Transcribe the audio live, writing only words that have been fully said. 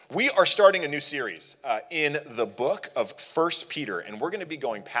We are starting a new series in the book of 1 Peter, and we're going to be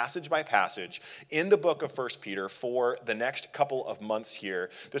going passage by passage in the book of 1 Peter for the next couple of months here.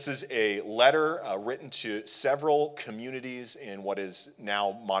 This is a letter written to several communities in what is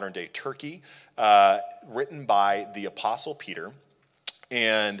now modern-day Turkey, written by the Apostle Peter.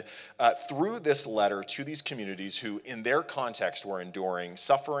 And through this letter to these communities who, in their context, were enduring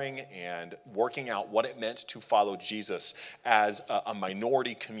suffering and working out what it meant to follow Jesus as a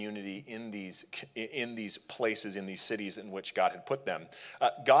minority community in these places, in these cities in which God had put them,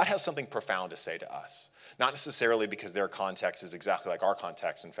 God has something profound to say to us. Not necessarily because their context is exactly like our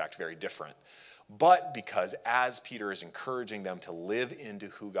context, in fact, very different, but because as Peter is encouraging them to live into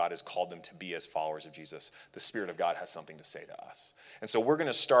who God has called them to be as followers of Jesus, the Spirit of God has something to say to us. And so we're going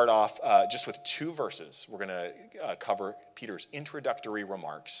to start off just with two verses. We're going to cover Peter's introductory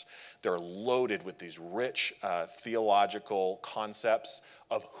remarks. They're loaded with these rich theological concepts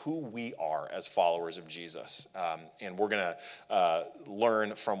of who we are as followers of Jesus. And we're going to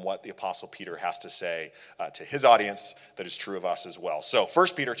learn from what the Apostle Peter has to say to his audience that is true of us as well. So 1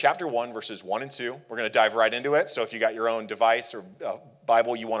 Peter chapter 1, verses 1 and 2. We're going to dive right into it. So if you got your own device or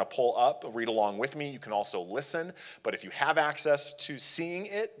Bible you want to pull up, read along with me. You can also listen. But if you have access to seeing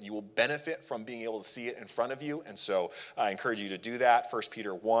it, you will benefit from being able to see it in front of you. And so I encourage you to do that. 1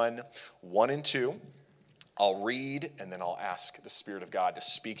 Peter 1, 1 and 2. I'll read, and then I'll ask the Spirit of God to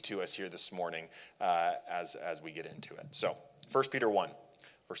speak to us here this morning as we get into it. So 1 Peter 1,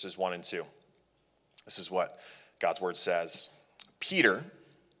 verses 1 and 2. This is what God's word says. Peter,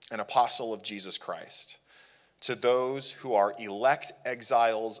 an apostle of Jesus Christ, to those who are elect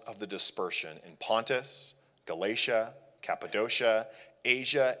exiles of the dispersion in Pontus, Galatia, Cappadocia,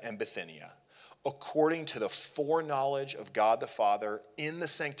 Asia, and Bithynia, according to the foreknowledge of God the Father in the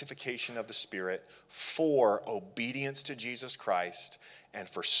sanctification of the Spirit, for obedience to Jesus Christ and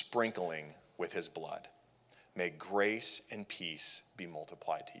for sprinkling with his blood. May grace and peace be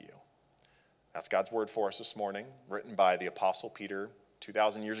multiplied to you. That's God's word for us this morning, written by the Apostle Peter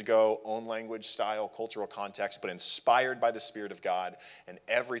 2,000 years ago, own language, style, cultural context, but inspired by the Spirit of God. And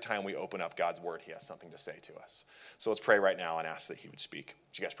every time we open up God's word, he has something to say to us. So let's pray right now and ask that he would speak.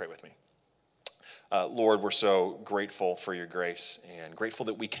 Would you guys pray with me? Lord, we're so grateful for your grace and grateful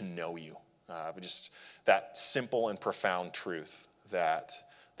that we can know you. Just that simple and profound truth that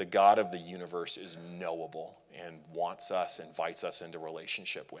the God of the universe is knowable and wants us, invites us into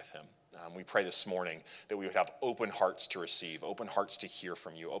relationship with him. We pray this morning that we would have open hearts to receive, open hearts to hear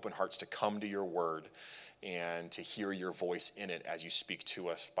from you, open hearts to come to your word and to hear your voice in it as you speak to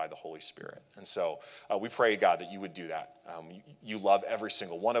us by the Holy Spirit. And so we pray, God, that you would do that. You love every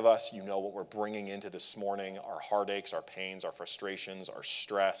single one of us. You know what we're bringing into this morning, our heartaches, our pains, our frustrations, our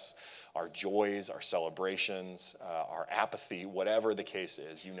stress, our joys, our celebrations, our apathy, whatever the case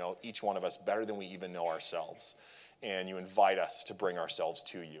is. You know each one of us better than we even know ourselves. And you invite us to bring ourselves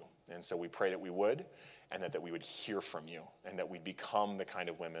to you. And so we pray that we would, and that we would hear from you, and that we'd become the kind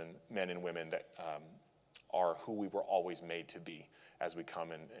of men and women that are who we were always made to be as we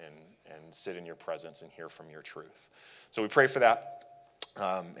come and sit in your presence and hear from your truth. So we pray for that,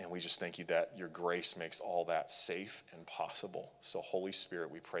 and we just thank you that your grace makes all that safe and possible. So Holy Spirit,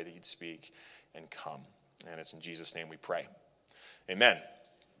 we pray that you'd speak and come. And it's in Jesus' name we pray. Amen.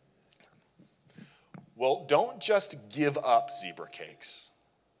 Well, don't just give up zebra cakes.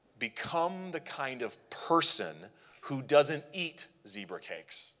 Become the kind of person who doesn't eat zebra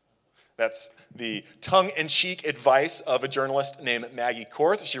cakes. That's the tongue-in-cheek advice of a journalist named Maggie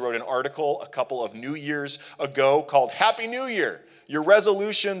Korth. She wrote an article a couple of New Years ago called Happy New Year. Your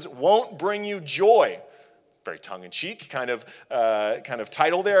resolutions won't bring you joy. Very tongue-in-cheek kind of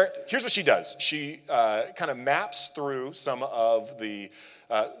title there. Here's what she does. She kind of maps through some of the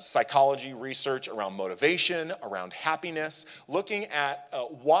psychology research around motivation, around happiness, looking at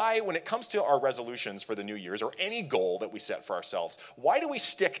why, when it comes to our resolutions for the New Year's or any goal that we set for ourselves, why do we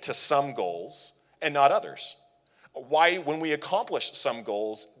stick to some goals and not others? Why, when we accomplish some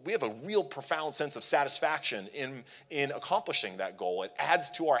goals, we have a real profound sense of satisfaction in accomplishing that goal. It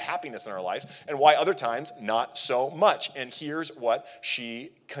adds to our happiness in our life, and why other times not so much. And here's what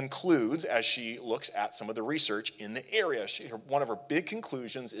she concludes as she looks at some of the research in the area. One of her big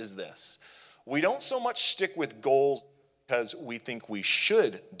conclusions is this: we don't so much stick with goals because we think we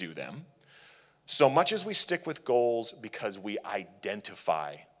should do them, so much as we stick with goals because we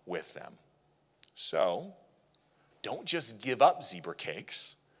identify with them. So don't just give up zebra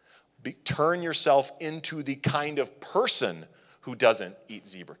cakes. Turn yourself into the kind of person who doesn't eat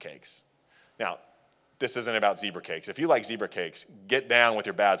zebra cakes. Now, this isn't about zebra cakes. If you like zebra cakes, get down with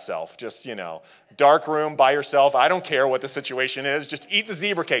your bad self. Just, dark room by yourself. I don't care what the situation is. Just eat the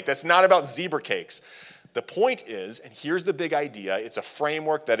zebra cake. That's not about zebra cakes. The point is, and here's the big idea, it's a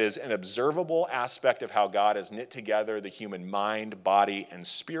framework that is an observable aspect of how God has knit together the human mind, body, and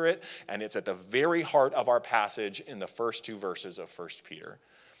spirit, and it's at the very heart of our passage in the first 2 verses of 1 Peter.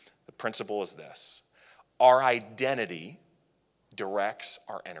 The principle is this: our identity directs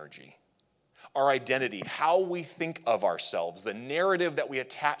our energy. Our identity, how we think of ourselves, the narrative that we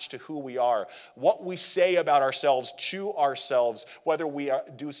attach to who we are, what we say about ourselves to ourselves, whether we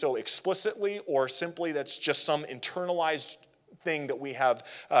do so explicitly or simply that's just some internalized thing that we have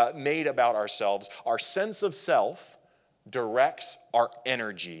made about ourselves, our sense of self directs our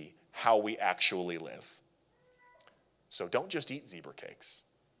energy, how we actually live. So don't just eat zebra cakes.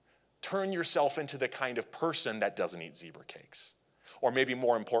 Turn yourself into the kind of person that doesn't eat zebra cakes. Or maybe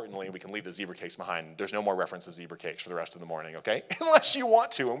more importantly, we can leave the zebra cakes behind. There's no more reference of zebra cakes for the rest of the morning, okay? Unless you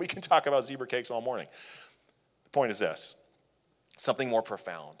want to, and we can talk about zebra cakes all morning. The point is this: something more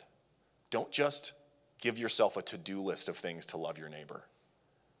profound. Don't just give yourself a to-do list of things to love your neighbor.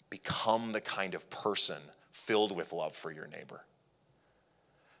 Become the kind of person filled with love for your neighbor.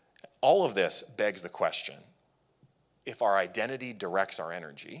 All of this begs the question: if our identity directs our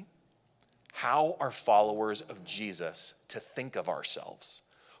energy, how are followers of Jesus to think of ourselves?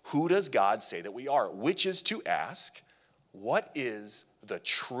 Who does God say that we are? Which is to ask, what is the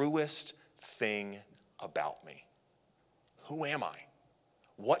truest thing about me? Who am I?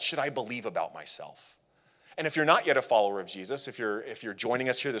 What should I believe about myself? And if you're not yet a follower of Jesus, if you're joining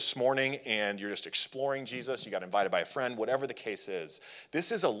us here this morning and you're just exploring Jesus, you got invited by a friend, whatever the case is,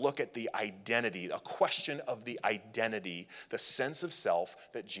 this is a look at the identity, a question of the identity, the sense of self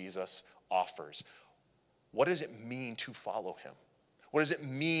that Jesus offers. What does it mean to follow him? What does it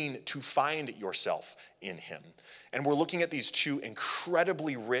mean to find yourself in him? And we're looking at these 2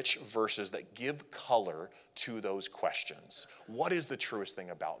 incredibly rich verses that give color to those questions. What is the truest thing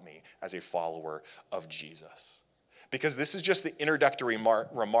about me as a follower of Jesus? Because this is just the introductory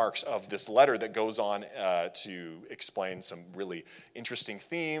remarks of this letter that goes on to explain some really interesting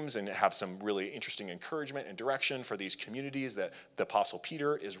themes and have some really interesting encouragement and direction for these communities that the Apostle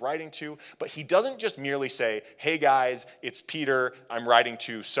Peter is writing to. But he doesn't just merely say, hey guys, it's Peter, I'm writing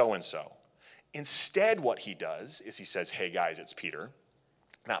to so-and-so. Instead, what he does is he says, hey guys, it's Peter.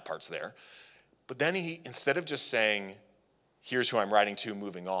 That part's there. But then instead of just saying, here's who I'm writing to,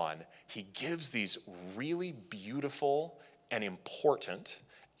 moving on, he gives these really beautiful and important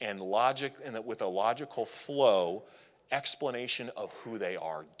and with a logical flow explanation of who they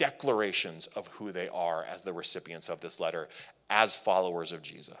are, declarations of who they are as the recipients of this letter, as followers of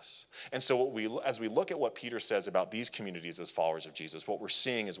Jesus. And so as we look at what Peter says about these communities as followers of Jesus, what we're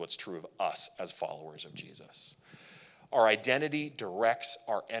seeing is what's true of us as followers of Jesus. Our identity directs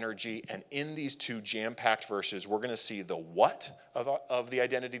our energy, and in these 2 jam-packed verses, we're going to see the what of the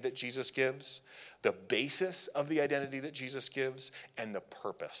identity that Jesus gives, the basis of the identity that Jesus gives, and the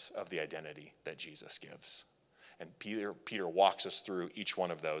purpose of the identity that Jesus gives. And Peter walks us through each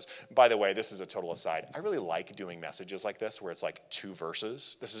one of those. By the way, this is a total aside. I really like doing messages like this where it's like 2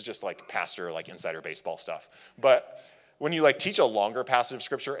 verses. This is just like pastor, insider baseball stuff. But when you teach a longer passage of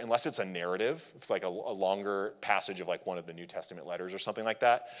scripture, unless it's a narrative, it's like a longer passage of one of the New Testament letters or something like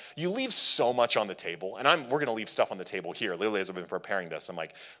that, you leave so much on the table. And we're going to leave stuff on the table here. Literally, as I've been preparing this, I'm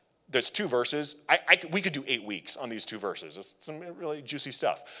like, there's 2 verses. We could do 8 weeks on these 2 verses. It's some really juicy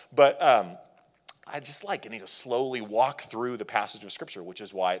stuff. But I just getting to slowly walk through the passage of scripture, which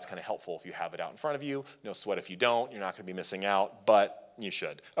is why it's kind of helpful if you have it out in front of you. No sweat if you don't. You're not going to be missing out, but you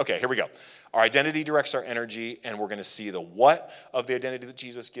should. Okay, here we go. Our identity directs our energy, and we're going to see the what of the identity that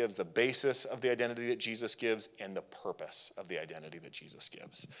Jesus gives, the basis of the identity that Jesus gives, and the purpose of the identity that Jesus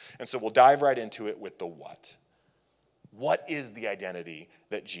gives. And so we'll dive right into it with the what. What is the identity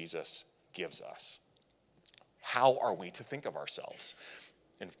that Jesus gives us? How are we to think of ourselves?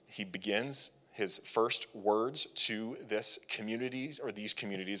 And he begins his first words to these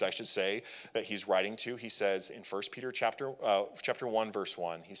communities, I should say, that he's writing to. He says in 1 Peter chapter 1, verse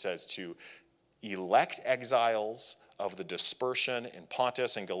 1, he says to elect exiles of the dispersion in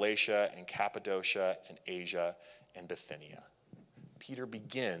Pontus and Galatia and Cappadocia and Asia and Bithynia. Peter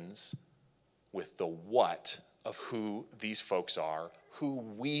begins with the what of who these folks are, who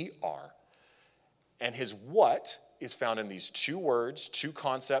we are. And his what is found in these 2 words, 2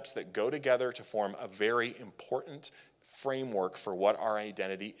 concepts that go together to form a very important framework for what our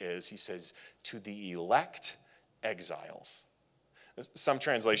identity is. He says, to the elect exiles. Some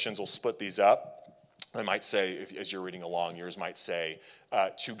translations will split these up. I might say, as you're reading along, yours might say,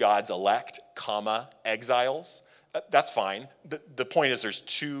 to God's elect, comma, exiles. That's fine. The point is there's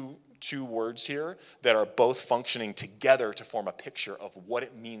two words here that are both functioning together to form a picture of what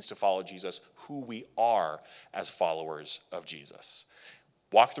it means to follow Jesus, who we are as followers of Jesus.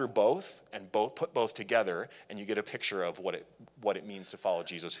 Walk through both and put both together, and you get a picture of what it means to follow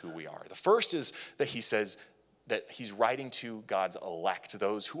Jesus, who we are. The first is that he says that he's writing to God's elect,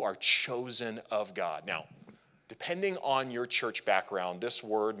 those who are chosen of God. Now, depending on your church background, this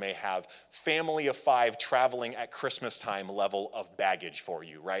word may have family of 5 traveling at Christmas time level of baggage for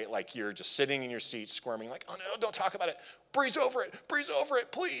you, right? Like you're just sitting in your seat squirming like, oh no, don't talk about it. Breeze over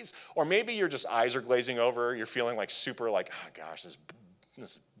it, please. Or maybe your just eyes are glazing over. You're feeling like super like, oh gosh, this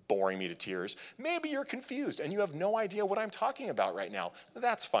is boring me to tears. Maybe you're confused and you have no idea what I'm talking about right now.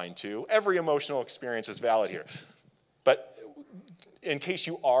 That's fine too. Every emotional experience is valid here. But in case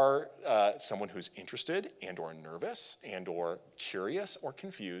you are someone who's interested and or nervous and or curious or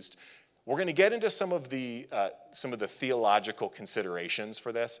confused, we're going to get into some of the theological considerations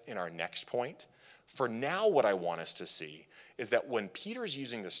for this in our next point. For now, what I want us to see is that when Peter's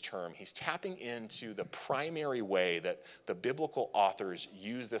using this term, he's tapping into the primary way that the biblical authors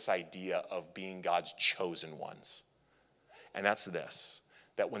use this idea of being God's chosen ones. And that's this,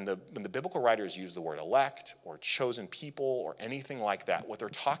 that when the biblical writers use the word elect or chosen people or anything like that, what they're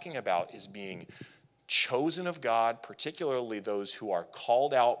talking about is being chosen of God, particularly those who are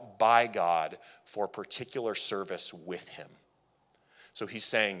called out by God for particular service with him. So he's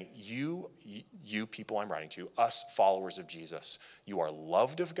saying, you people I'm writing to, us followers of Jesus, you are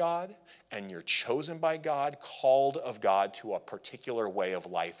loved of God and you're chosen by God, called of God to a particular way of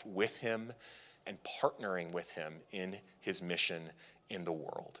life with him and partnering with him in his mission in the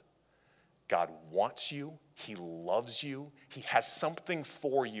world. God wants you. He loves you. He has something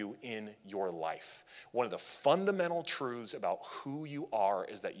for you in your life. One of the fundamental truths about who you are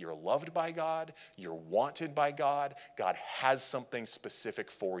is that you're loved by God, you're wanted by God. God has something specific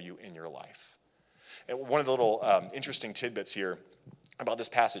for you in your life. And one of the little interesting tidbits here about this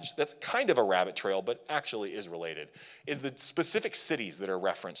passage that's kind of a rabbit trail, but actually is related, is the specific cities that are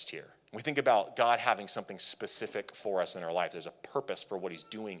referenced here. We think about God having something specific for us in our life. There's a purpose for what he's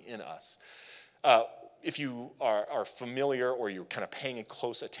doing in us. If you are familiar or you're kind of paying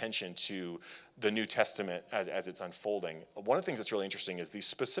close attention to the New Testament as it's unfolding, one of the things that's really interesting is these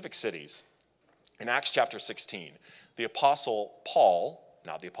specific cities. In Acts chapter 16, the Apostle Paul,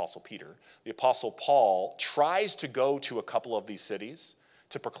 not the Apostle Peter, the Apostle Paul tries to go to a couple of these cities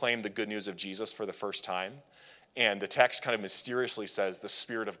to proclaim the good news of Jesus for the first time. And the text kind of mysteriously says the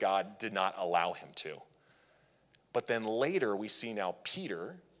Spirit of God did not allow him to. But then later we see now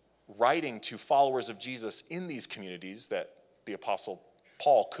Peter writing to followers of Jesus in these communities that the Apostle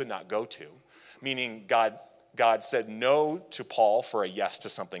Paul could not go to, meaning God said no to Paul for a yes to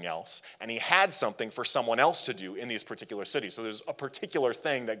something else, and he had something for someone else to do in these particular cities. So there's a particular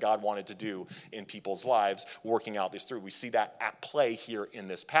thing that God wanted to do in people's lives, working out this through. We see that at play here in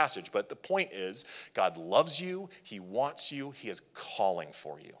this passage. But the point is, God loves you, he wants you, he is calling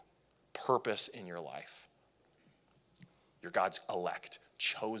for you. Purpose in your life. You're God's elect,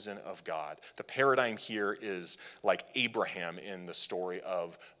 chosen of God. The paradigm here is like Abraham in the story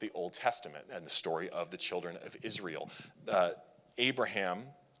of the Old Testament and the story of the children of Israel. Abraham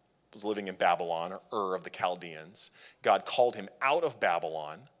was living in Babylon, or Ur of the Chaldeans. God called him out of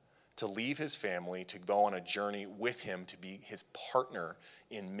Babylon to leave his family, to go on a journey with him, to be his partner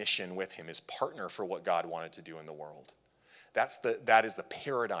in mission with him, his partner for what God wanted to do in the world. That is the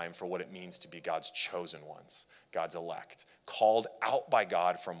paradigm for what it means to be God's chosen ones, God's elect, called out by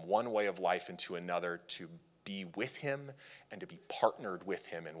God from one way of life into another to be with him and to be partnered with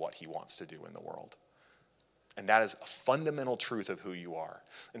him in what he wants to do in the world. And that is a fundamental truth of who you are.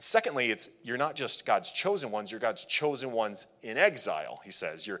 And secondly, you're not just God's chosen ones, you're God's chosen ones in exile, he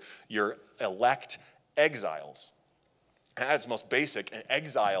says. You're elect exiles. And at its most basic, an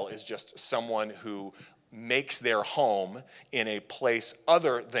exile is just someone who makes their home in a place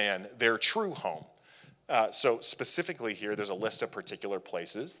other than their true home. So specifically here, there's a list of particular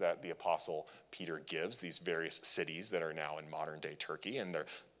places that the Apostle Peter gives, these various cities that are now in modern-day Turkey. And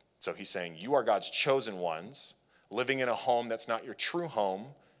so he's saying, you are God's chosen ones, living in a home that's not your true home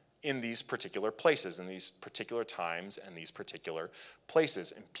in these particular places, in these particular times, and these particular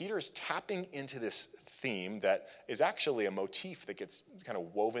places. And Peter is tapping into this theme that is actually a motif that gets kind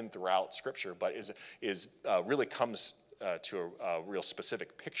of woven throughout Scripture, but is really comes to a real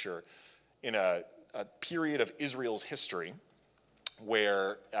specific picture in a period of Israel's history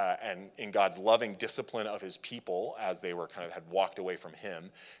where, and in God's loving discipline of his people, as they were had walked away from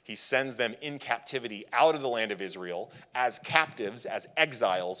him, he sends them in captivity out of the land of Israel as captives, as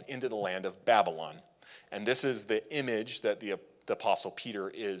exiles into the land of Babylon. And this is the image that the Apostle Peter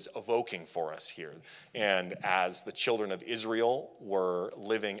is evoking for us here. And as the children of Israel were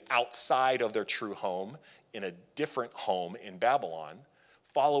living outside of their true home in a different home in Babylon,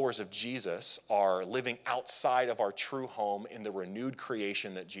 followers of Jesus are living outside of our true home in the renewed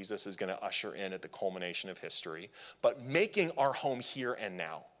creation that Jesus is going to usher in at the culmination of history, but making our home here and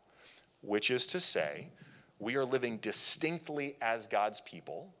now, which is to say, we are living distinctly as God's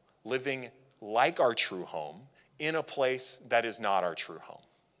people, living like our true home in a place that is not our true home.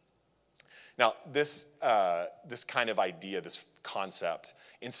 Now, this kind of idea, this concept,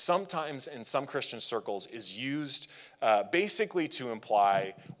 sometimes in some Christian circles is used basically to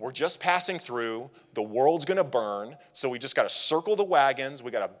imply we're just passing through, the world's going to burn, so we just got to circle the wagons,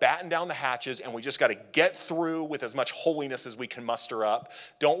 we got to batten down the hatches, and we just got to get through with as much holiness as we can muster up.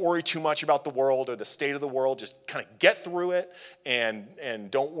 Don't worry too much about the world or the state of the world, just kind of get through it, and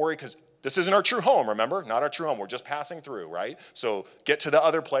don't worry, because this isn't our true home, remember? Not our true home. We're just passing through, right? So get to the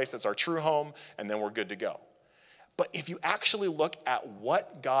other place that's our true home, and then we're good to go. But if you actually look at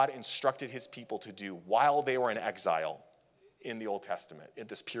what God instructed his people to do while they were in exile in the Old Testament, in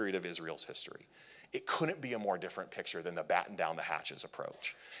this period of Israel's history, it couldn't be a more different picture than the batten down the hatches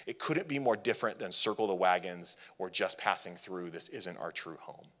approach. It couldn't be more different than circle the wagons, we're just passing through, this isn't our true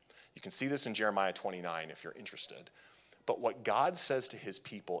home. You can see this in Jeremiah 29 if you're interested. But what God says to his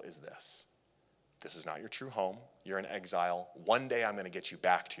people is this: this is not your true home. You're in exile. One day I'm going to get you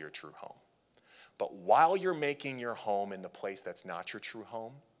back to your true home. But while you're making your home in the place that's not your true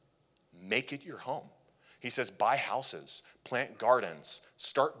home, make it your home. He says, buy houses, plant gardens,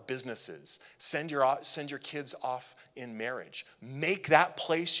 start businesses, send your kids off in marriage. Make that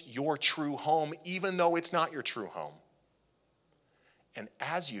place your true home, even though it's not your true home. And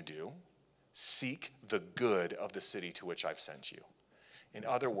as you do, seek the good of the city to which I've sent you. In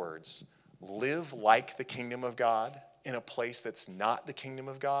other words, live like the kingdom of God in a place that's not the kingdom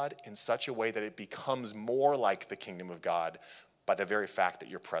of God in such a way that it becomes more like the kingdom of God by the very fact that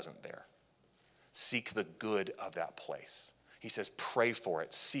you're present there. Seek the good of that place. He says, pray for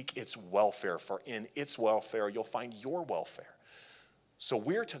it. Seek its welfare, for in its welfare you'll find your welfare. So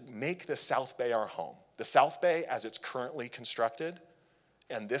we're to make the South Bay our home. The South Bay, as it's currently constructed,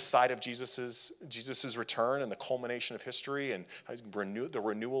 and this side of Jesus's return and the culmination of history and the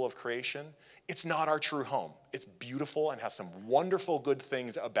renewal of creation, it's not our true home. It's beautiful and has some wonderful good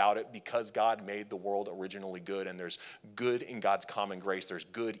things about it because God made the world originally good, and there's good in God's common grace. There's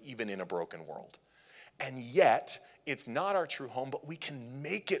good even in a broken world. And yet, it's not our true home, but we can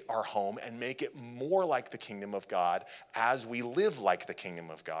make it our home and make it more like the kingdom of God as we live like the kingdom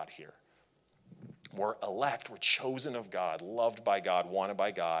of God here. We're elect, we're chosen of God, loved by God, wanted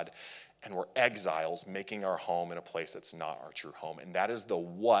by God, and we're exiles making our home in a place that's not our true home. And that is the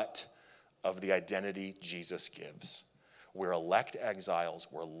what of the identity Jesus gives. We're elect exiles,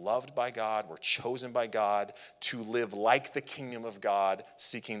 we're loved by God, we're chosen by God to live like the kingdom of God,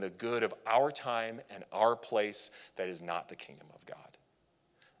 seeking the good of our time and our place that is not the kingdom of God.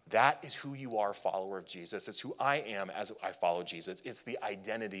 That is who you are, follower of Jesus. It's who I am as I follow Jesus. It's the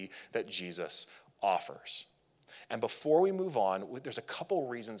identity that Jesus offers. And before we move on, there's a couple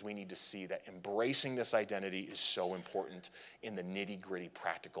reasons we need to see that embracing this identity is so important in the nitty-gritty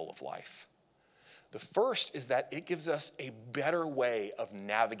practical of life. The first is that it gives us a better way of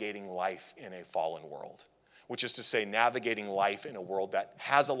navigating life in a fallen world, which is to say navigating life in a world that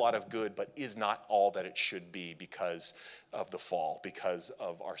has a lot of good but is not all that it should be because of the fall, because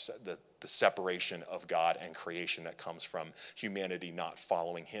of the separation of God and creation that comes from humanity not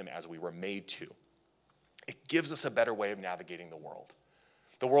following him as we were made to. It gives us a better way of navigating the world.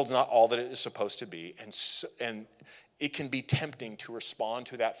 The world's not all that it is supposed to be, and it can be tempting to respond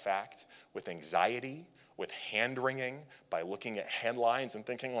to that fact with anxiety, with hand-wringing, by looking at headlines and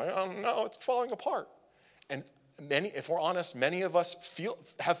thinking, like, oh no, it's falling apart. And if we're honest, many of us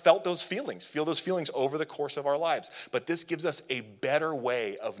have felt those feelings, feel those feelings over the course of our lives. But this gives us a better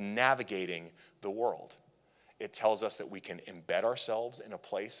way of navigating the world. It tells us that we can embed ourselves in a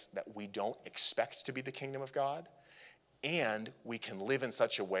place that we don't expect to be the kingdom of God, and we can live in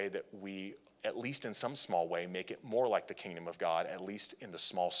such a way that we, at least in some small way, make it more like the kingdom of God, at least in the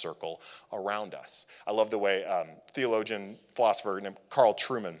small circle around us. I love the way theologian, philosopher named Carl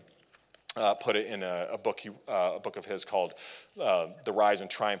Trueman put it in a book of his called The Rise and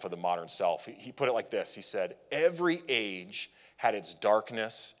Triumph of the Modern Self. He put it like this. He said, every age had its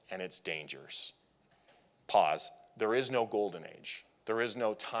darkness and its dangers. Pause. There is no golden age. There is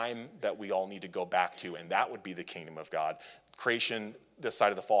no time that we all need to go back to, and that would be the kingdom of God. Creation, this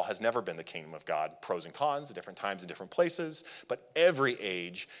side of the fall, has never been the kingdom of God. Pros and cons at different times and different places, but every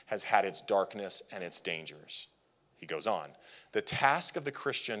age has had its darkness and its dangers. He goes on. The task of the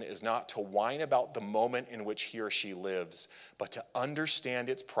Christian is not to whine about the moment in which he or she lives, but to understand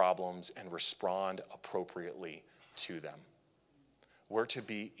its problems and respond appropriately to them. We're to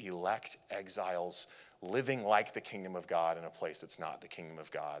be elect exiles, living like the kingdom of God in a place that's not the kingdom of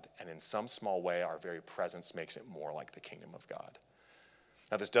God. And in some small way, our very presence makes it more like the kingdom of God.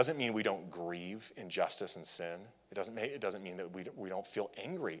 Now, this doesn't mean we don't grieve injustice and sin. It doesn't mean that we don't feel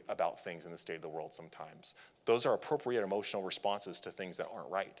angry about things in the state of the world sometimes. Those are appropriate emotional responses to things that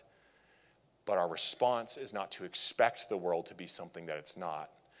aren't right. But our response is not to expect the world to be something that it's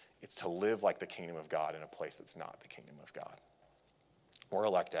not. It's to live like the kingdom of God in a place that's not the kingdom of God. We're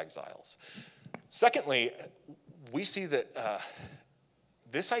elect exiles. Secondly, we see that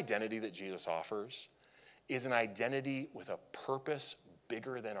this identity that Jesus offers is an identity with a purpose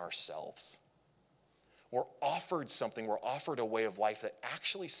bigger than ourselves. We're offered something, we're offered a way of life that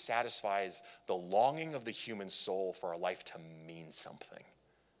actually satisfies the longing of the human soul for our life to mean something,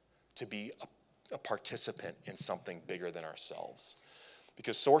 to be a participant in something bigger than ourselves.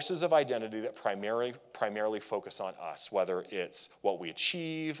 Because sources of identity that primarily focus on us, whether it's what we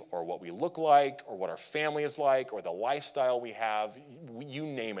achieve or what we look like or what our family is like or the lifestyle we have, you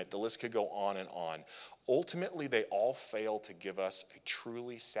name it, the list could go on and on. Ultimately, they all fail to give us a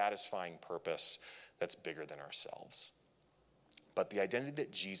truly satisfying purpose that's bigger than ourselves. But the identity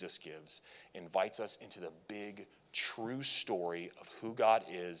that Jesus gives invites us into the big, true story of who God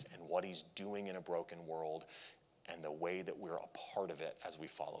is and what he's doing in a broken world and the way that we're a part of it as we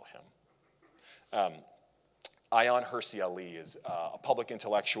follow him. Ayaan Hirsi Ali is a public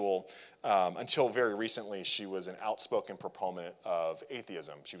intellectual. Until very recently, she was an outspoken proponent of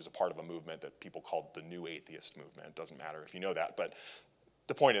atheism. She was a part of a movement that people called the New Atheist Movement. It doesn't matter if you know that, but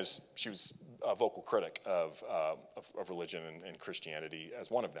the point is she was a vocal critic of religion and Christianity as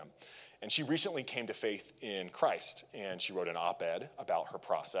one of them. And she recently came to faith in Christ, and she wrote an op-ed about her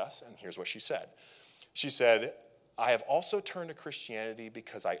process, and here's what she said. She said, "I have also turned to Christianity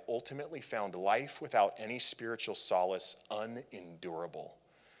because I ultimately found life without any spiritual solace unendurable,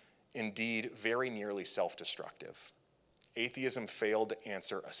 indeed very nearly self-destructive. Atheism failed to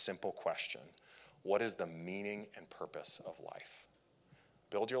answer a simple question: what is the meaning and purpose of life?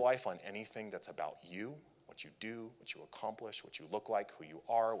 Build your life on anything that's about you, what you do, what you accomplish, what you look like, who you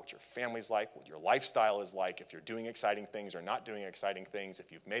are, what your family's like, what your lifestyle is like, if you're doing exciting things or not doing exciting things,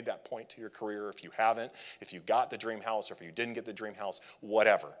 if you've made that point to your career, if you haven't, if you got the dream house or if you didn't get the dream house,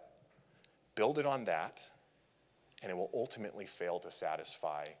 whatever. Build it on that, and it will ultimately fail to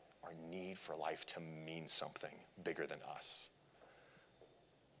satisfy our need for life to mean something bigger than us.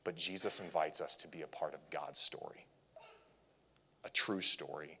 But Jesus invites us to be a part of God's story, a true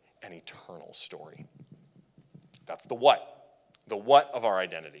story, an eternal story. That's the what of our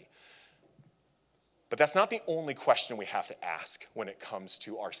identity. But that's not the only question we have to ask when it comes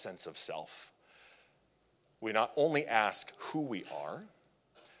to our sense of self. We not only ask who we are,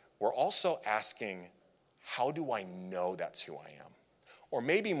 we're also asking, how do I know that's who I am? Or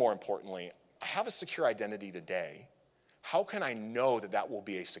maybe more importantly, I have a secure identity today. How can I know that that will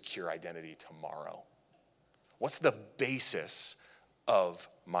be a secure identity tomorrow? What's the basis of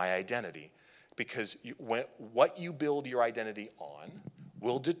my identity? Because what you build your identity on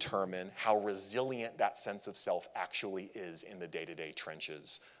will determine how resilient that sense of self actually is in the day-to-day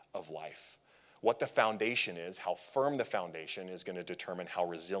trenches of life. What the foundation is, how firm the foundation is going to determine how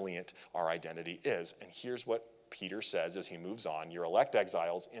resilient our identity is. And here's what Peter says as he moves on. You're elect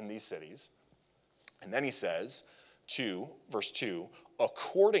exiles in these cities. And then he says, verse 2,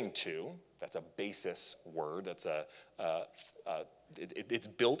 according to, that's a basis word, that's it's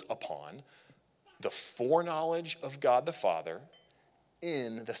built upon the foreknowledge of God the Father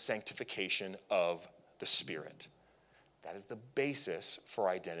in the sanctification of the Spirit. That is the basis for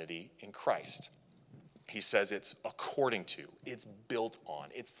identity in Christ. He says it's according to, it's built on,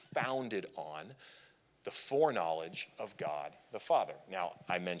 it's founded on the foreknowledge of God the Father. Now,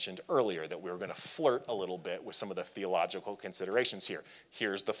 I mentioned earlier that we were going to flirt a little bit with some of the theological considerations here.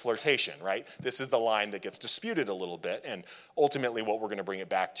 Here's the flirtation, right? This is the line that gets disputed a little bit, and ultimately what we're going to bring it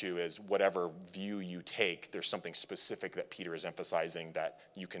back to is whatever view you take, there's something specific that Peter is emphasizing that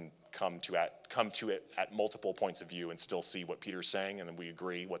you can come to it at multiple points of view and still see what Peter's saying, and then we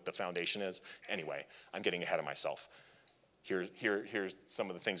agree what the foundation is. Anyway, I'm getting ahead of myself. Here's some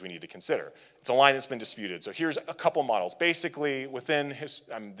of the things we need to consider. It's a line that's been disputed. So here's a couple models. Basically, this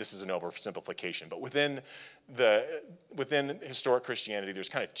is an oversimplification, but within historic Christianity, there's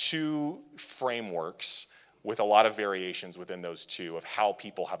kind of two frameworks with a lot of variations within those two of how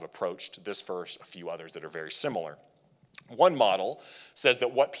people have approached this verse, a few others that are very similar. One model says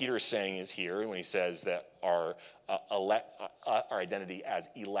that what Peter is saying is here, when he says that our identity as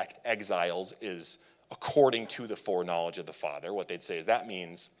elect exiles is according to the foreknowledge of the Father. What they'd say is that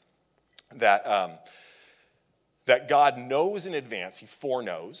means that that God knows in advance, he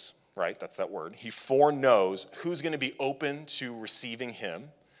foreknows, right? That's that word. He foreknows who's going to be open to receiving him,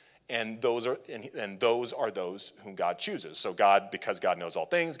 and those are those whom God chooses. So God, because God knows all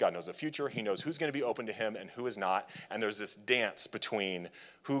things, God knows the future, he knows who's going to be open to him and who is not, and there's this dance between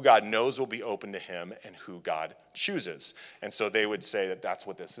who God knows will be open to him and who God chooses. And so they would say that that's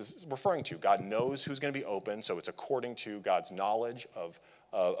what this is referring to. God knows who's going to be open, so it's according to God's knowledge of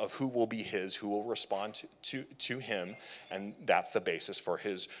who will be his, who will respond to him, and that's the basis for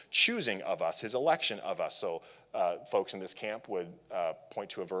his choosing of us, his election of us. So folks in this camp would point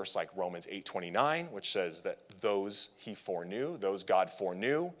to a verse like Romans 8:29, which says that those he foreknew, those God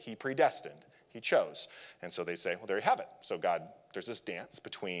foreknew, he predestined, he chose. And so they say, well, there you have it. So there's this dance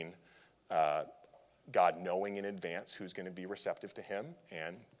between God knowing in advance who's going to be receptive to him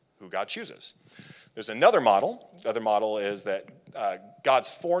and who God chooses. There's another model. The other model is that God's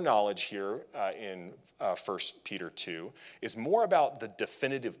foreknowledge here in 1 Peter 2 is more about the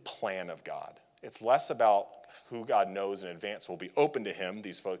definitive plan of God. It's less about who God knows in advance will be open to him.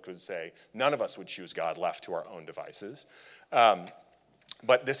 These folks would say, none of us would choose God left to our own devices.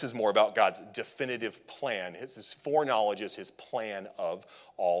 But this is more about God's definitive plan. His foreknowledge is his plan of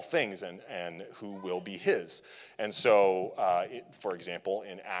all things and who will be his. And so, for example,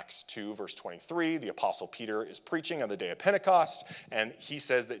 in Acts 2, verse 23, the Apostle Peter is preaching on the day of Pentecost, and he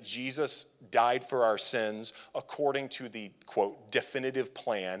says that Jesus died for our sins according to the, quote, definitive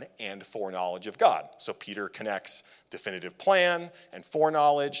plan and foreknowledge of God. So Peter connects definitive plan and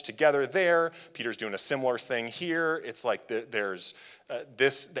foreknowledge together there. Peter's doing a similar thing here. It's like there's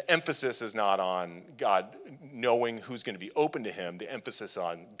the emphasis is not on God knowing who's going to be open to him. The emphasis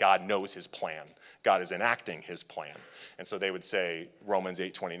on God knows his plan. God is enacting his plan. And so they would say, Romans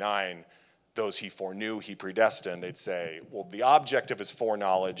 8:29, those he foreknew, he predestined. They'd say, well, the object of his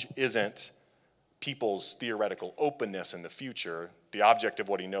foreknowledge isn't people's theoretical openness in the future. The object of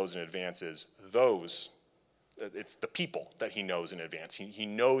what he knows in advance is it's the people that he knows in advance. He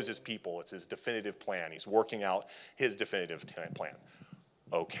knows his people. It's his definitive plan. He's working out his definitive plan.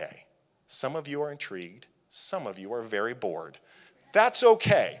 Okay. Some of you are intrigued. Some of you are very bored. That's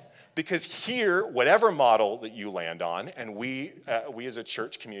okay, because here, whatever model that you land on, and we as a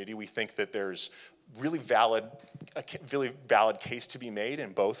church community, we think that there's a really valid case to be made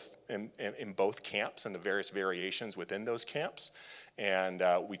in both camps and the various variations within those camps. And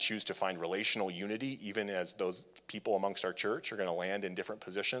we choose to find relational unity, even as those people amongst our church are going to land in different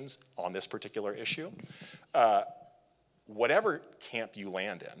positions on this particular issue. Whatever camp you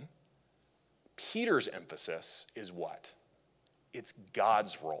land in, Peter's emphasis is what? It's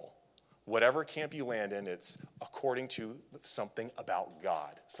God's role. Whatever camp you land in, it's according to something about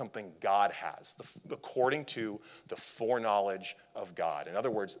God, something God has, according to the foreknowledge of God. In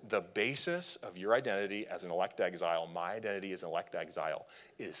other words, the basis of your identity as an elect exile, my identity as an elect exile,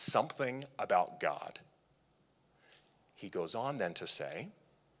 is something about God. He goes on then to say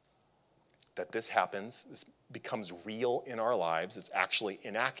that this becomes real in our lives. It's actually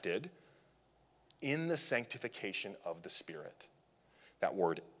enacted in the sanctification of the Spirit. That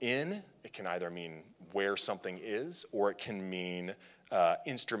word in, it can either mean where something is, or it can mean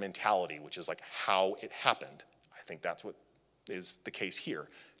instrumentality, which is like how it happened. I think that's what is the case here.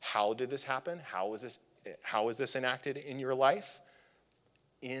 How did this happen? How is this enacted in your life?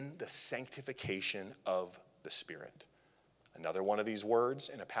 In the sanctification of the Spirit. Another one of these words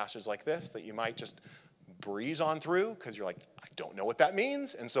in a passage like this that you might just breeze on through because you're like, I don't know what that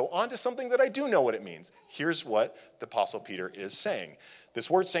means. And so on to something that I do know what it means. Here's what the Apostle Peter is saying. This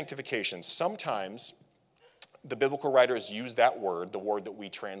word sanctification, sometimes the biblical writers use that word, the word that we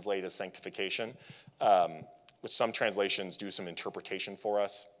translate as sanctification, which some translations do some interpretation for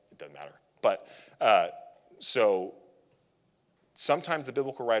us. It doesn't matter. But so sometimes the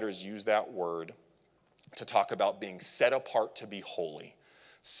biblical writers use that word to talk about being set apart to be holy,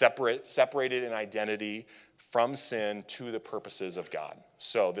 separated in identity from sin to the purposes of God.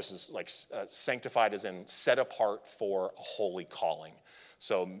 So this is like sanctified as in set apart for a holy calling.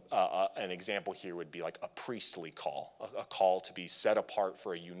 So an example here would be like a priestly call, a call to be set apart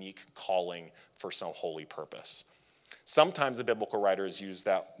for a unique calling for some holy purpose. Sometimes the biblical writers use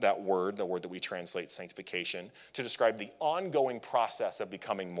that word, the word that we translate sanctification, to describe the ongoing process of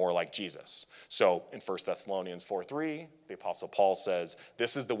becoming more like Jesus. So in 1 Thessalonians 4:3, the Apostle Paul says,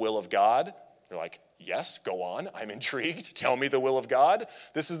 this is the will of God. You're like, yes, go on. I'm intrigued. Tell me the will of God.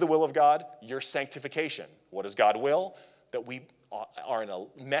 This is the will of God, your sanctification. What does God will? That we are in a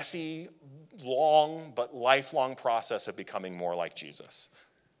messy, long, but lifelong process of becoming more like Jesus.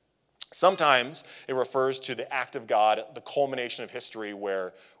 Sometimes it refers to the act of God, the culmination of history,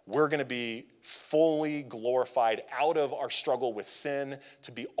 where we're going to be fully glorified out of our struggle with sin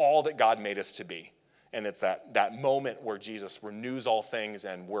to be all that God made us to be. And it's that moment where Jesus renews all things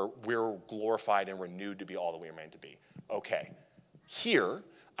and we're glorified and renewed to be all that we are made to be. Okay. Here,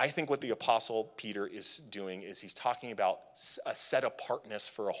 I think what the Apostle Peter is doing is he's talking about a set apartness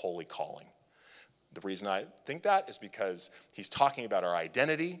for a holy calling. The reason I think that is because he's talking about our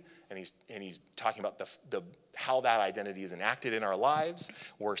identity, and he's talking about the how that identity is enacted in our lives.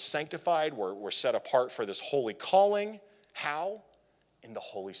 We're sanctified, we're set apart for this holy calling. How? In the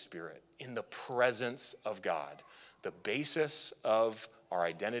Holy Spirit, in the presence of God. The basis of our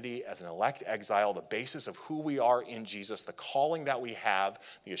identity as an elect exile, the basis of who we are in Jesus, the calling that we have,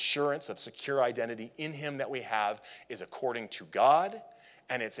 the assurance of secure identity in him that we have is according to God,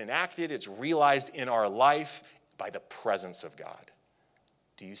 and it's enacted, it's realized in our life by the presence of God.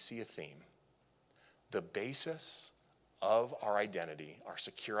 Do you see a theme? The basis of our identity, our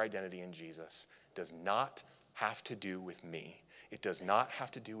secure identity in Jesus, does not have to do with me. It does not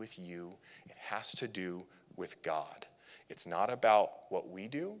have to do with you. It has to do with God. It's not about what we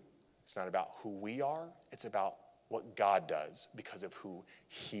do. It's not about who we are. It's about what God does because of who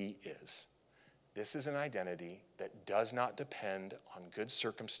he is. This is an identity that does not depend on good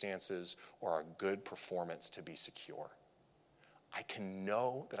circumstances or our good performance to be secure. I can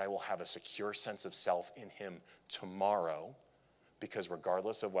know that I will have a secure sense of self in him tomorrow because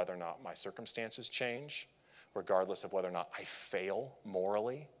regardless of whether or not my circumstances change, regardless of whether or not I fail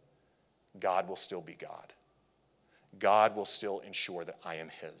morally, God will still be God. God will still ensure that I am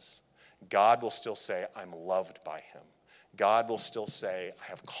his. God will still say I'm loved by him. God will still say I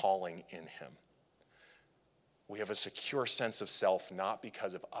have calling in him. We have a secure sense of self not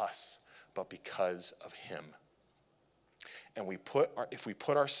because of us, but because of him. And if we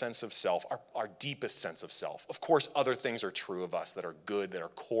put our sense of self, our deepest sense of self, of course other things are true of us that are good, that are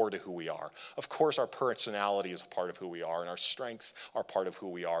core to who we are. Of course our personality is a part of who we are, and our strengths are part of who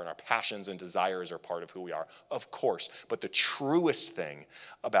we are, and our passions and desires are part of who we are. Of course. But the truest thing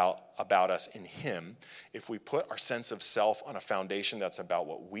about us in him, if we put our sense of self on a foundation that's about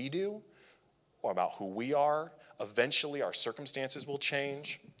what we do or about who we are, eventually our circumstances will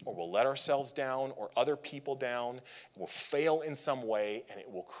change, or we'll let ourselves down, or other people down. We'll fail in some way, and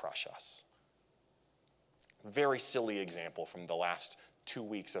it will crush us. Very silly example from the last 2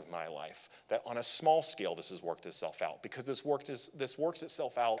 weeks of my life, that on a small scale this has worked itself out, because this works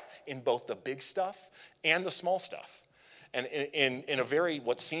itself out in both the big stuff and the small stuff. And in a very,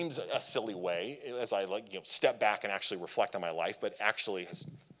 what seems a silly way, as I step back and actually reflect on my life, but actually has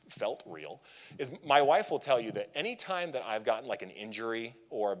felt real, is my wife will tell you that any time that I've gotten like an injury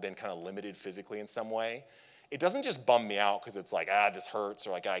or been kind of limited physically in some way, it doesn't just bum me out because it's like, this hurts, or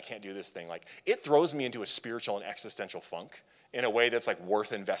like, I can't do this thing. Like, it throws me into a spiritual and existential funk in a way that's like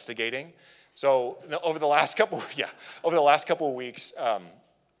worth investigating. So over the last couple of weeks,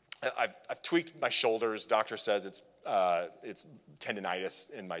 I've tweaked my shoulders. Doctor says it's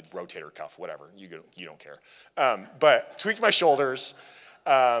tendinitis in my rotator cuff, whatever. You don't care. But tweaked my shoulders.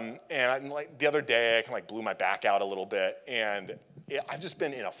 And the other day, I kind of blew my back out a little bit, and I've just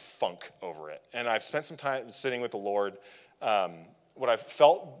been in a funk over it. And I've spent some time sitting with the Lord. What I've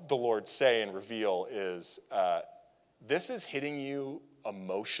felt the Lord say and reveal is, this is hitting you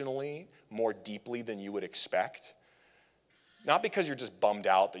emotionally more deeply than you would expect. Not because you're just bummed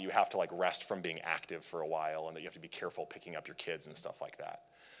out that you have to rest from being active for a while and that you have to be careful picking up your kids and stuff like that,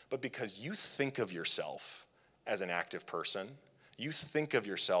 but because you think of yourself as an active person. You think of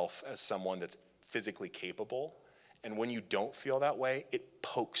yourself as someone that's physically capable, and when you don't feel that way, it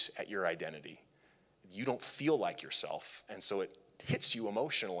pokes at your identity. You don't feel like yourself, and so it hits you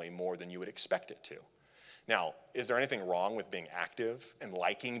emotionally more than you would expect it to. Now, is there anything wrong with being active and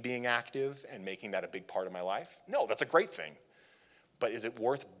liking being active and making that a big part of my life? No, that's a great thing. But is it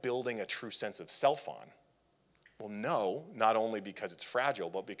worth building a true sense of self on? Well, no, not only because it's fragile,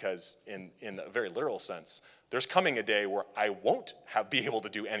 but because in a very literal sense, there's coming a day where I won't be able to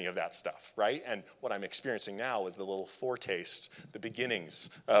do any of that stuff, right? And what I'm experiencing now is the little foretaste, the beginnings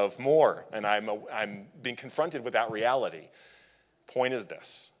of more, and I'm being confronted with that reality. Point is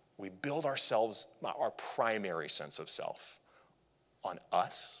this: We build ourselves, our primary sense of self, on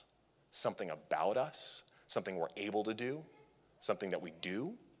us, something about us, something we're able to do, something that we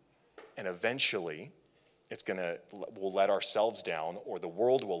do, and eventually we'll let ourselves down, or the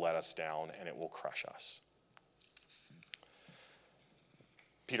world will let us down, and it will crush us.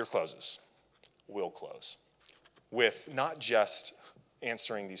 Peter will close, with not just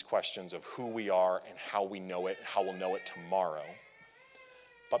answering these questions of who we are and how we know it, and how we'll know it tomorrow,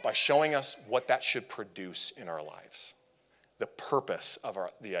 but by showing us what that should produce in our lives, the purpose of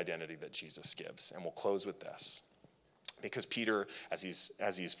the identity that Jesus gives. And we'll close with this. Because Peter, as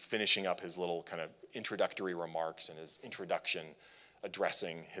he's finishing up his little kind of introductory remarks and his introduction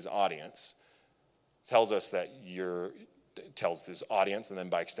addressing his audience, tells this audience, and then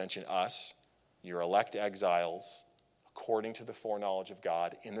by extension us, you're elect exiles according to the foreknowledge of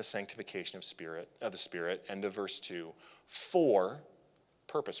God in the sanctification of the Spirit, end of verse 2, for,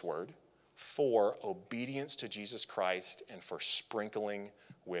 purpose word, for obedience to Jesus Christ and for sprinkling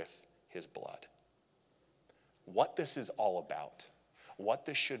with his blood. What this is all about, what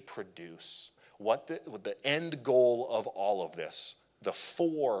this should produce, what the end goal of all of this, the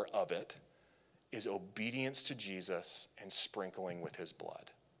for of it, is obedience to Jesus and sprinkling with his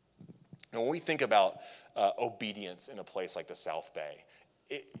blood. Now, when we think about obedience in a place like the South Bay,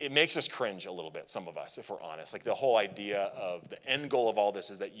 it makes us cringe a little bit, some of us, if we're honest. Like the whole idea of the end goal of all this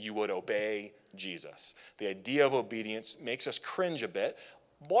is that you would obey Jesus. The idea of obedience makes us cringe a bit,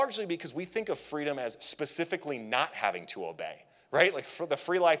 largely because we think of freedom as specifically not having to obey, right? Like for the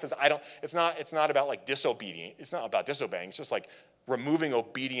free life it's not about like disobedient. It's not about disobeying. It's just like removing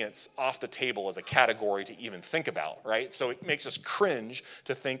obedience off the table as a category to even think about, right? So it makes us cringe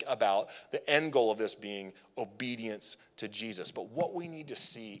to think about the end goal of this being obedience to Jesus. But what we need to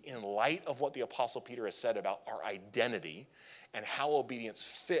see in light of what the Apostle Peter has said about our identity and how obedience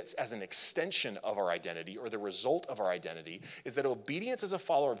fits as an extension of our identity or the result of our identity is that obedience as a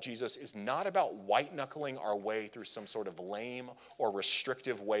follower of Jesus is not about white-knuckling our way through some sort of lame or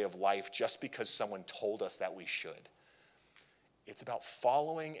restrictive way of life just because someone told us that we should. It's about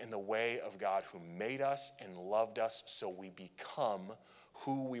following in the way of God who made us and loved us so we become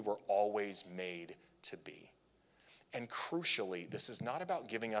who we were always made to be. And crucially, this is not about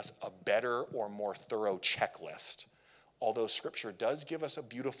giving us a better or more thorough checklist, although Scripture does give us a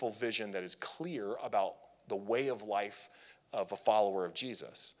beautiful vision that is clear about the way of life of a follower of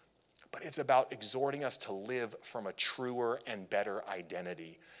Jesus. But it's about exhorting us to live from a truer and better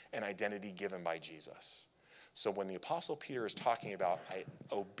identity, an identity given by Jesus. So when the Apostle Peter is talking about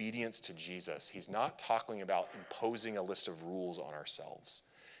obedience to Jesus, he's not talking about imposing a list of rules on ourselves.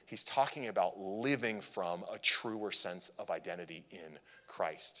 He's talking about living from a truer sense of identity in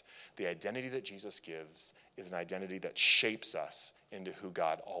Christ. The identity that Jesus gives is an identity that shapes us into who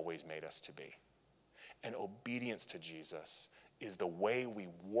God always made us to be. And obedience to Jesus is the way we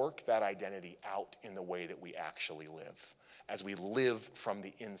work that identity out in the way that we actually live, as we live from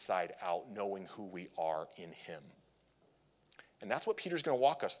the inside out, knowing who we are in him. And that's what Peter's going to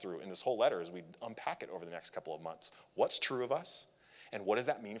walk us through in this whole letter as we unpack it over the next couple of months. What's true of us, and what does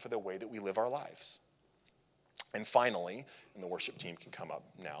that mean for the way that we live our lives? And finally, and the worship team can come up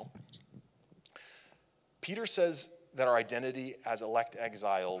now, Peter says that our identity as elect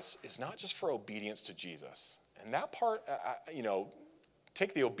exiles is not just for obedience to Jesus. And that part,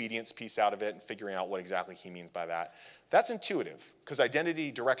 take the obedience piece out of it and figuring out what exactly he means by that. That's intuitive, because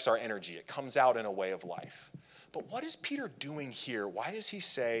identity directs our energy. It comes out in a way of life. But what is Peter doing here? Why does he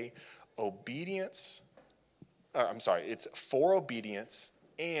say it's for obedience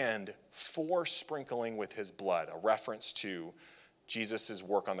and for sprinkling with his blood, a reference to Jesus'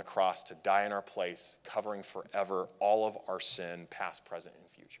 work on the cross to die in our place, covering forever all of our sin, past, present, and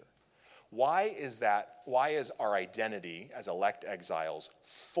future. Why is that? Why is our identity as elect exiles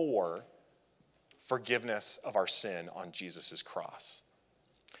for forgiveness of our sin on Jesus' cross?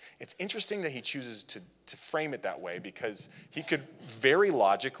 It's interesting that he chooses to frame it that way, because he could very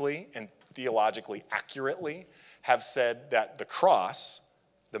logically and theologically accurately have said that the cross,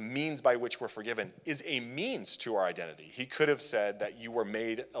 the means by which we're forgiven, is a means to our identity. He could have said that you were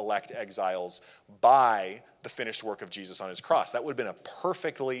made elect exiles by the finished work of Jesus on his cross. That would have been a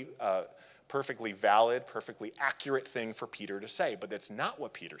perfectly valid, perfectly accurate thing for Peter to say, but that's not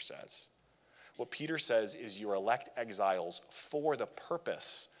what Peter says. What Peter says is you're elect exiles for the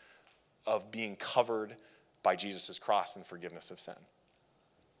purpose of being covered by Jesus' cross and forgiveness of sin.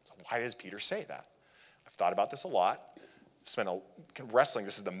 So why does Peter say that? I've thought about this a lot. I've spent wrestling.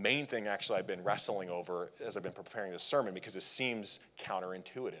 This is the main thing actually I've been wrestling over as I've been preparing this sermon, because it seems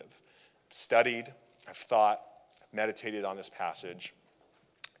counterintuitive. I've studied, I've thought, I've meditated on this passage,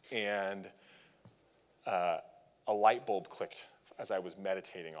 And a light bulb clicked as I was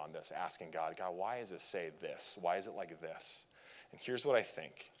meditating on this, asking God, why does it say this? Why is it like this? And here's what I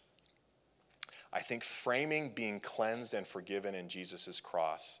think. I think framing being cleansed and forgiven in Jesus'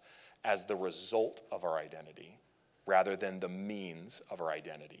 cross as the result of our identity rather than the means of our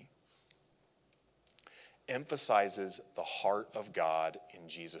identity emphasizes the heart of God in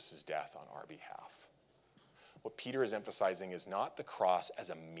Jesus' death on our behalf. What Peter is emphasizing is not the cross as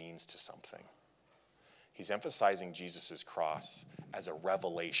a means to something. He's emphasizing Jesus' cross as a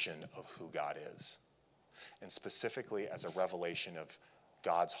revelation of who God is, and specifically as a revelation of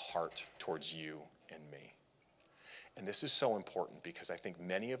God's heart towards you and me. And this is so important because I think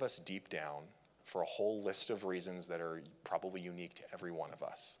many of us deep down, for a whole list of reasons that are probably unique to every one of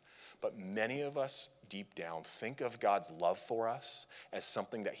us, but many of us deep down think of God's love for us as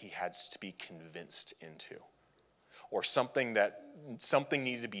something that he had to be convinced into, or something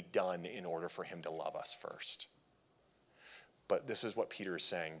needed to be done in order for him to love us first. But this is what Peter is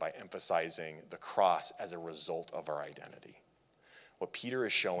saying by emphasizing the cross as a result of our identity. What Peter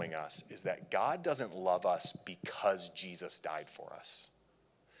is showing us is that God doesn't love us because Jesus died for us.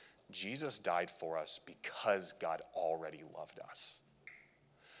 Jesus died for us because God already loved us.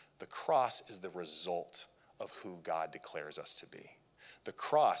 The cross is the result of who God declares us to be. The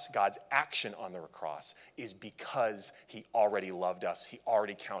cross, God's action on the cross, is because he already loved us. He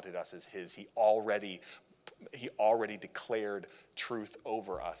already counted us as his. He already declared truth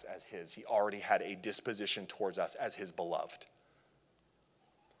over us as his. He already had a disposition towards us as his beloved.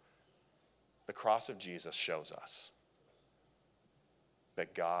 The cross of Jesus shows us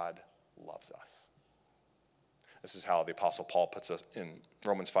that God loves us. This is how the Apostle Paul puts us in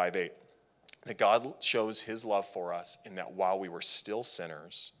Romans 5:8. That God shows his love for us in that while we were still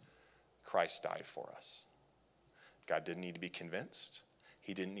sinners, Christ died for us. God didn't need to be convinced.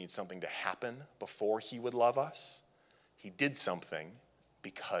 He didn't need something to happen before he would love us. He did something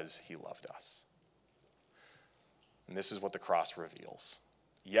because he loved us. And this is what the cross reveals.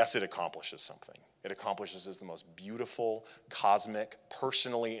 Yes, it accomplishes something. It accomplishes as the most beautiful, cosmic,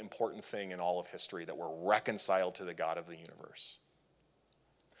 personally important thing in all of history, that we're reconciled to the God of the universe.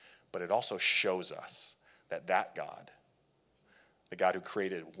 But it also shows us that God, the God who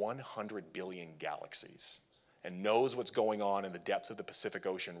created 100 billion galaxies and knows what's going on in the depths of the Pacific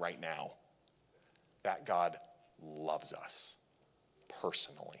Ocean right now, that God loves us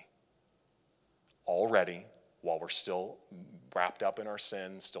personally. Already, while we're still wrapped up in our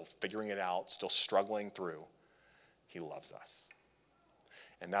sin, still figuring it out, still struggling through, he loves us.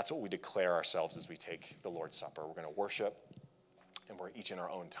 And that's what we declare ourselves as we take the Lord's Supper. We're going to worship, and we're each in our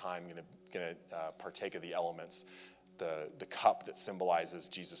own time going to partake of the elements. The cup that symbolizes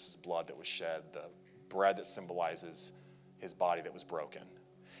Jesus' blood that was shed, the bread that symbolizes his body that was broken.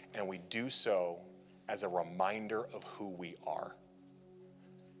 And we do so as a reminder of who we are,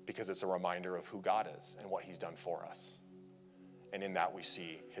 because it's a reminder of who God is and what he's done for us. And in that we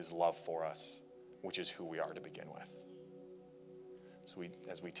see his love for us, which is who we are to begin with. So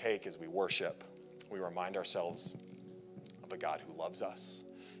as we worship, we remind ourselves of a God who loves us,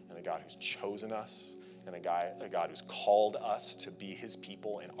 and a God who's chosen us, and a God who's called us to be his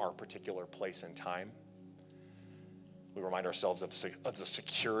people in our particular place and time. We remind ourselves of the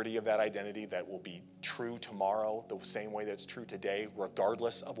security of that identity that will be true tomorrow, the same way that it's true today,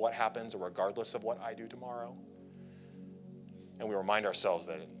 regardless of what happens or regardless of what I do tomorrow. And we remind ourselves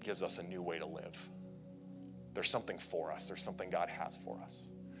that it gives us a new way to live. There's something for us. There's something God has for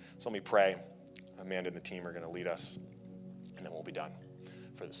us. So let me pray. Amanda and the team are going to lead us, and then we'll be done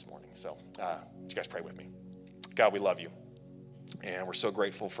for this morning. So would you guys pray with me? God, we love you, and we're so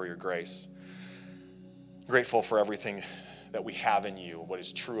grateful for your grace. Grateful for everything that we have in you, what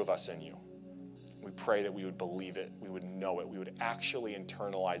is true of us in you. We pray that we would believe it, we would know it, we would actually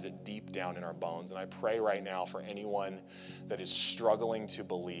internalize it deep down in our bones. And I pray right now for anyone that is struggling to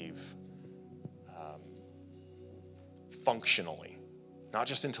believe functionally, not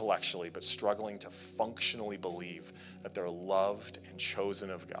just intellectually, but struggling to functionally believe that they're loved and chosen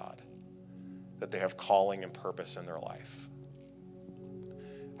of God, that they have calling and purpose in their life.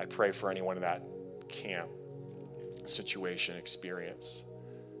 I pray for anyone in that camp, situation, experience,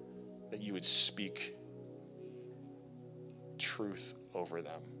 that you would speak truth over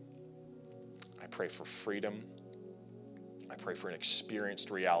them. I pray for freedom. I pray for an experienced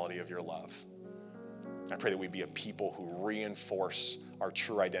reality of your love. I pray that we be a people who reinforce our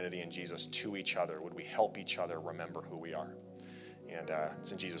true identity in Jesus to each other. Would we help each other remember who we are? And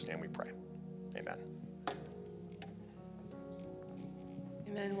it's in Jesus' name we pray. Amen.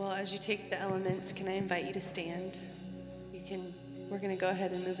 Amen. Well, as you take the elements, can I invite you to stand? You can we're going to go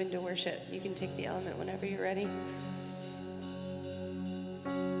ahead and move into worship. You can take the element whenever you're ready.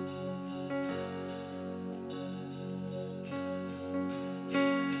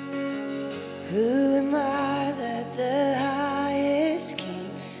 Who am I that the highest King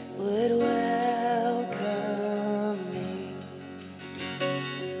would welcome me?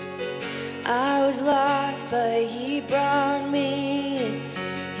 I was lost, but he brought me in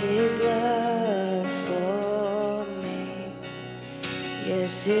his love for me.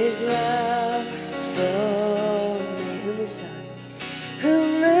 Yes, his love for me.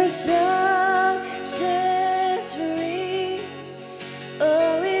 Whom the Son sets free,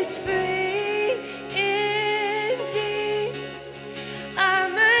 oh, is free indeed.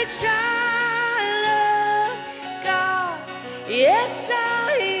 I'm a child of God, yes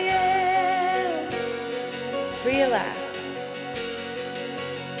I am. Free at last,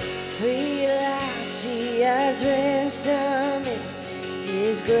 free at last, he has ransomed me.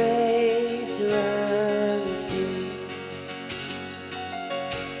 His grace runs deep.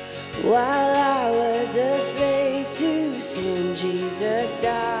 While I was a slave to sin, Jesus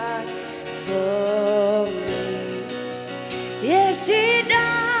died for me. Yes, he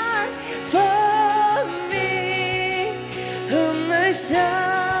died for me. Whom the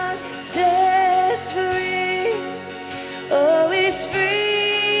Son sets free, oh, is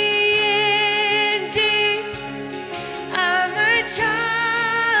free indeed. I'm a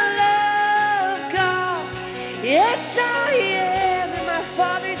child of God, yes I am, in my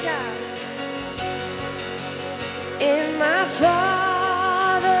Father's house. In my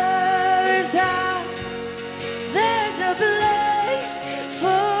Father's house, there's a place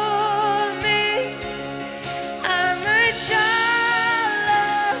for me. I'm a child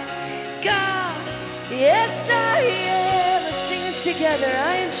of God, yes I am. Let's sing this together.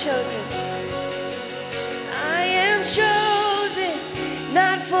 I am chosen. I am chosen,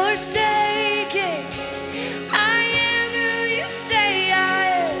 not forsaken. I am who you say I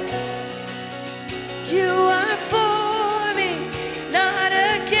am. You are for me, not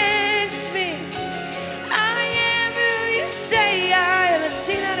against me. I am who you say I am. Let's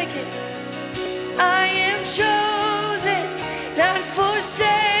sing that again. I am chosen, not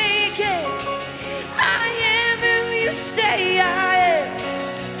forsaken. I am who you say I am.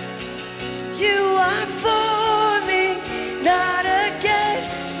 You are for me, not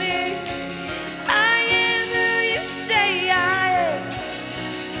against me. I am who you say I am.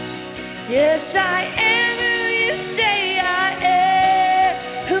 Yes, I am who you say I am.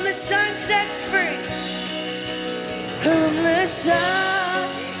 Whom the Son sets free, whom the Son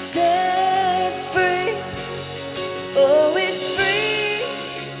sets free, oh, is free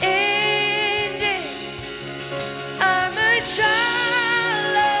indeed. I'm a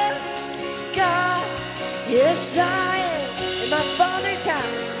child of God, yes I am. In my Father's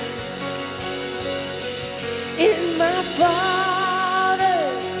house, in my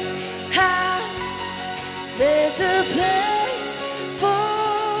Father's house, there's a place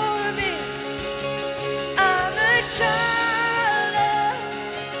for me. I'm a child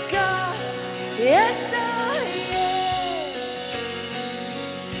of God, yes I am.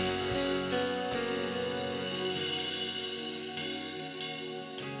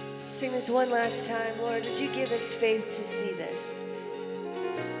 Sing this one last time. Lord, would you give us faith to see this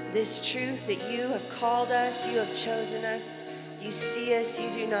truth that you have called us, you have chosen us, you see us, you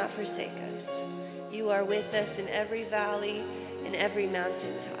do not forsake us. You are with us in every valley, in every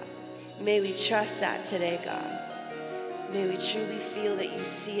mountaintop. May we trust that today, God. May we truly feel that you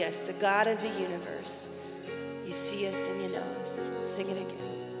see us, the God of the universe. You see us and you know us. Sing it again.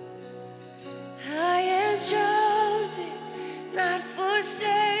 I am chosen, not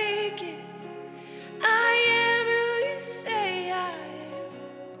forsaken. I am who you say I am.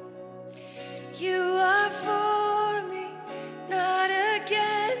 You are for me, not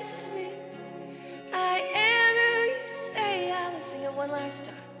against me. I am who you say I am. Let's sing it one last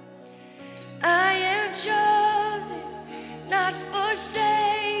time. I am chosen, not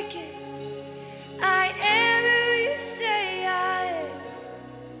forsaken. I am who you say I am.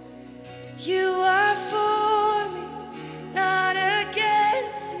 You are for me, not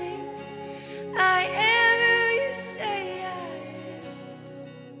against me. I am who you say I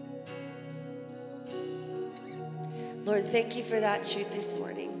am. Lord, thank you for that truth this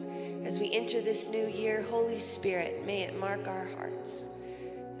morning. As we enter this new year, Holy Spirit, may it mark our hearts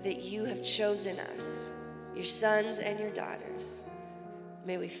that you have chosen us, your sons and your daughters.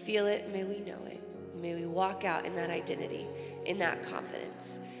 May we feel it, may we know it. May we walk out in that identity, in that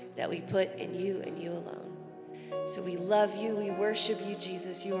confidence that we put in you and you alone. So we love you, we worship you,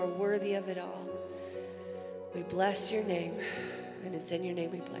 Jesus. You are worthy of it all. We bless your name. And it's in your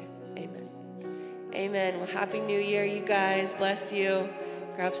name we pray. Amen. Amen. Well, Happy New Year, you guys. Bless you.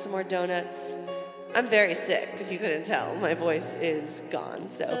 Grab some more donuts. I'm very sick, if you couldn't tell. My voice is gone.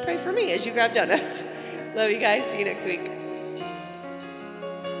 So pray for me as you grab donuts. Love you guys. See you next week.